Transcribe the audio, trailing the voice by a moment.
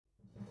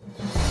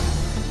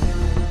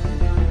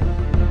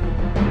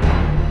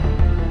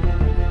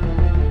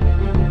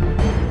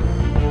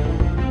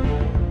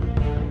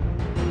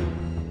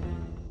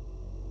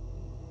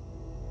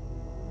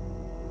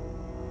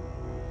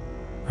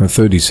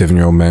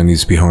37-year-old man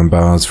is behind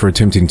bars for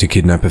attempting to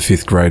kidnap a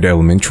 5th grade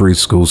elementary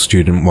school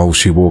student while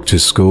she walked to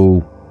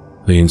school.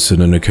 The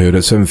incident occurred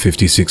at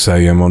 7:56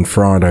 a.m. on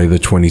Friday the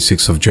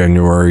 26th of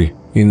January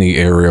in the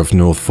area of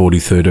North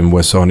 43rd and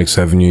West Onyx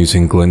Avenues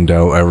in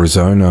Glendale,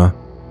 Arizona.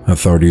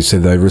 Authorities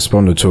said they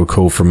responded to a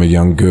call from a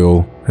young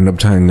girl and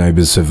obtained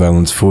neighbors'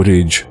 surveillance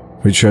footage,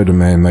 which showed a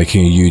man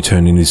making a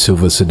U-turn in his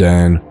silver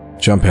sedan,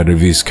 jump out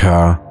of his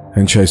car,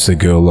 and chase the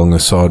girl along a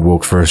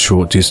sidewalk for a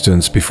short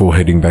distance before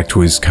heading back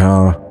to his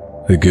car.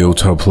 The girl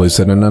told police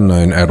that an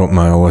unknown adult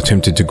male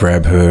attempted to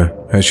grab her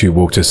as she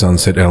walked to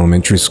Sunset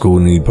Elementary School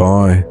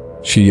nearby.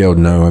 She yelled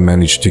no and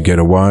managed to get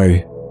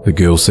away. The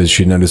girl said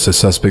she noticed a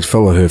suspect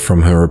follow her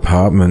from her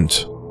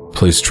apartment.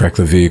 Police tracked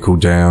the vehicle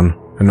down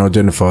and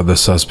identified the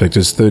suspect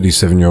as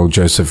 37-year-old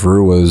Joseph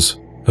Ruiz.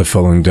 The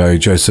following day,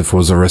 Joseph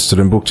was arrested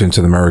and booked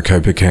into the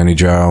Maricopa County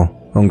Jail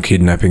on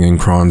kidnapping and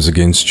crimes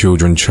against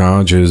children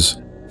charges.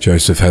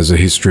 Joseph has a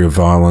history of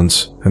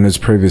violence and has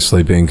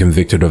previously been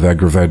convicted of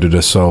aggravated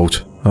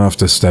assault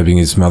after stabbing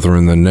his mother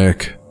in the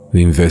neck.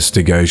 The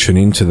investigation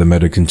into the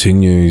matter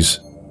continues.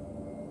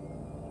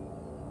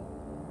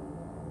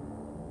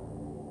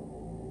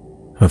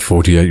 A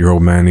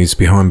 48-year-old man is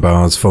behind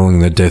bars following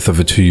the death of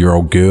a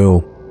 2-year-old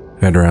girl.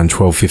 At around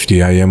 12:50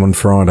 a.m. on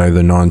Friday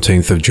the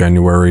 19th of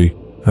January,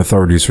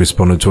 authorities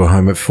responded to a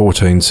home at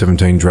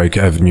 1417 Drake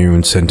Avenue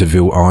in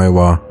Centerville,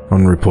 Iowa,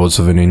 on reports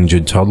of an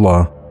injured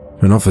toddler.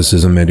 When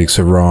officers and medics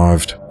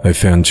arrived, they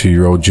found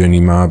 2-year-old Jenny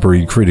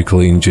Marbury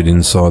critically injured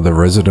inside the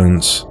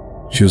residence.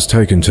 She was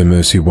taken to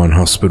Mercy One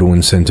Hospital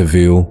in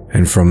Centerville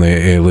and from there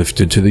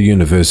airlifted to the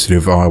University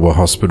of Iowa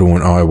Hospital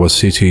in Iowa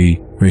City,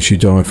 where she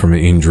died from her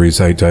injuries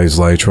 8 days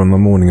later on the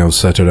morning of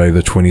Saturday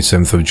the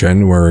 27th of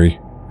January.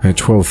 At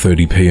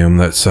 12:30 p.m.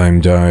 that same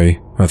day,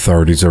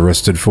 authorities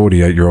arrested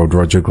 48-year-old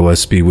Roger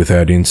Gillespie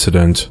without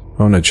incident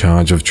on a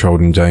charge of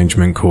child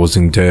endangerment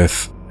causing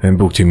death and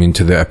booked him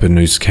into the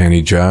Appanoose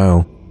County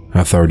Jail.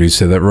 Authorities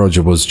said that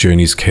Roger was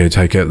Journey's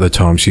caretaker at the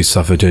time she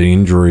suffered her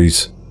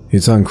injuries.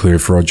 It's unclear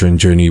if Roger and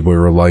Journey were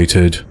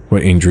related,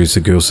 what injuries the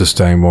girl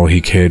sustained while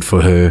he cared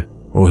for her,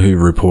 or who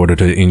reported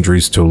her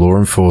injuries to law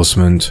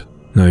enforcement.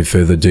 No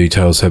further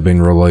details have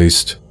been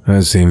released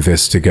as the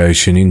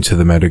investigation into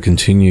the matter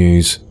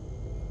continues.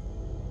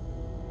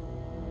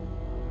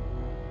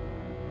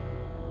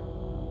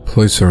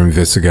 Police are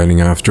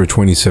investigating after a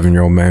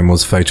 27-year-old man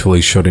was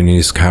fatally shot in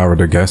his car at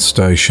a gas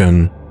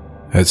station.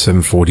 At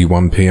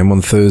 7:41 p.m.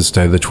 on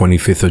Thursday the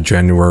 25th of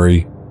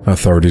January,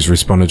 authorities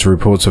responded to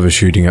reports of a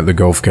shooting at the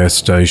Gulf gas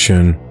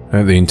station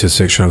at the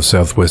intersection of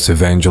Southwest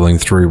Evangeline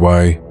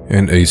Thruway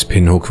and East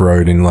Pinhook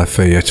Road in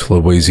Lafayette,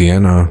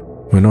 Louisiana.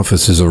 When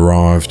officers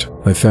arrived,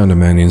 they found a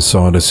man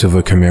inside a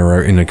silver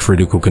Camaro in a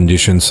critical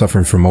condition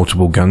suffering from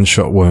multiple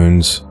gunshot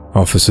wounds.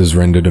 Officers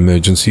rendered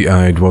emergency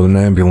aid while an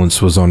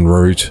ambulance was en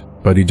route,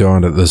 but he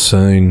died at the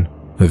scene.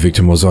 The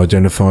victim was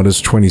identified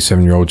as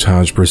 27-year-old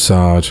Taj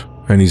Broussard,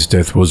 and his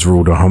death was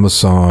ruled a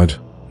homicide.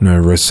 No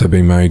arrests have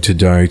been made to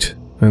date,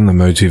 and the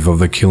motive of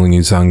the killing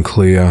is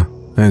unclear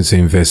as the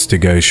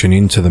investigation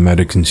into the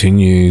matter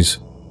continues.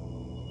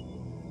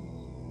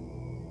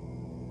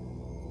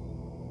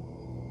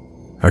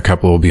 A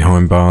couple are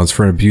behind bars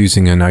for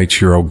abusing an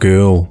 8-year-old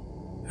girl.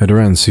 At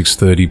around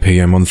 6:30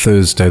 p.m. on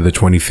Thursday the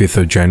 25th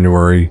of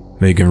January,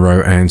 Megan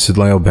Rowe answered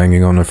loud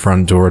banging on a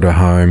front door at her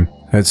home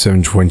at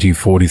 720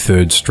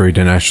 43rd Street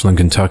in Ashland,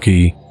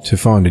 Kentucky, to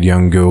find a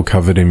young girl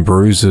covered in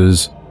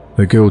bruises.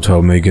 The girl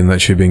told Megan that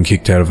she'd been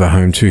kicked out of her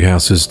home 2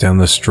 houses down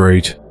the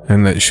street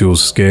and that she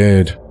was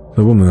scared.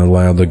 The woman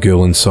allowed the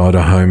girl inside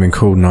her home and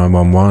called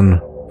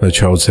 911. The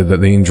child said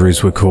that the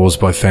injuries were caused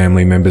by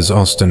family members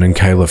Austin and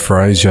Kayla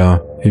Frazier,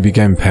 who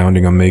began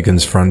pounding on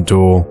Megan's front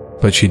door,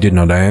 but she did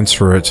not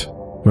answer it.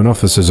 When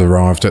officers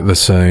arrived at the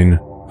scene,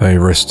 they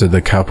arrested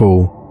the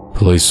couple.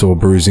 Police saw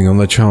bruising on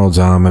the child's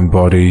arm and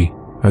body,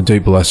 a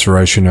deep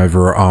laceration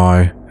over her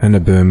eye, and a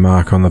burn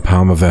mark on the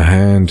palm of her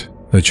hand.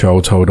 The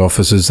child told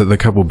officers that the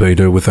couple beat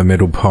her with a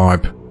metal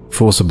pipe,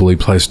 forcibly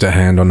placed her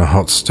hand on a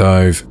hot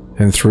stove,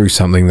 and threw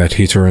something that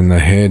hit her in the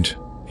head.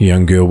 The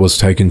young girl was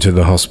taken to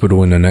the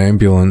hospital in an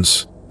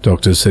ambulance.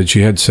 Doctors said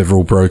she had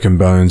several broken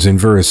bones in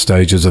various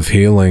stages of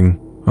healing.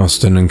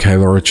 Austin and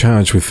Kayla are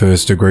charged with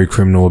first-degree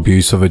criminal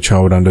abuse of a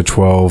child under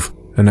 12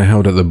 and are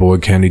held at the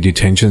Boyd County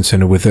Detention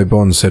Center with their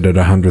bond set at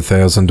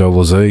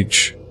 $100,000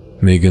 each.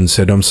 Megan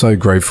said, "I'm so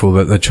grateful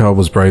that the child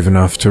was brave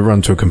enough to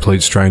run to a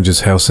complete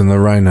stranger's house in the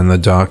rain and the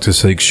dark to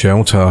seek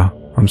shelter.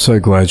 I'm so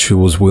glad she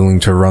was willing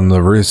to run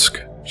the risk.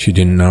 She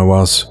didn't know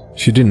us.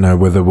 She didn't know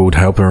whether we would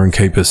help her and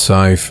keep her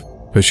safe,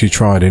 but she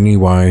tried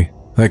anyway.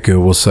 That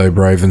girl was so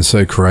brave and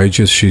so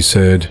courageous," she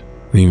said.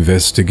 The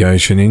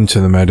investigation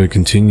into the matter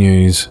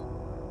continues.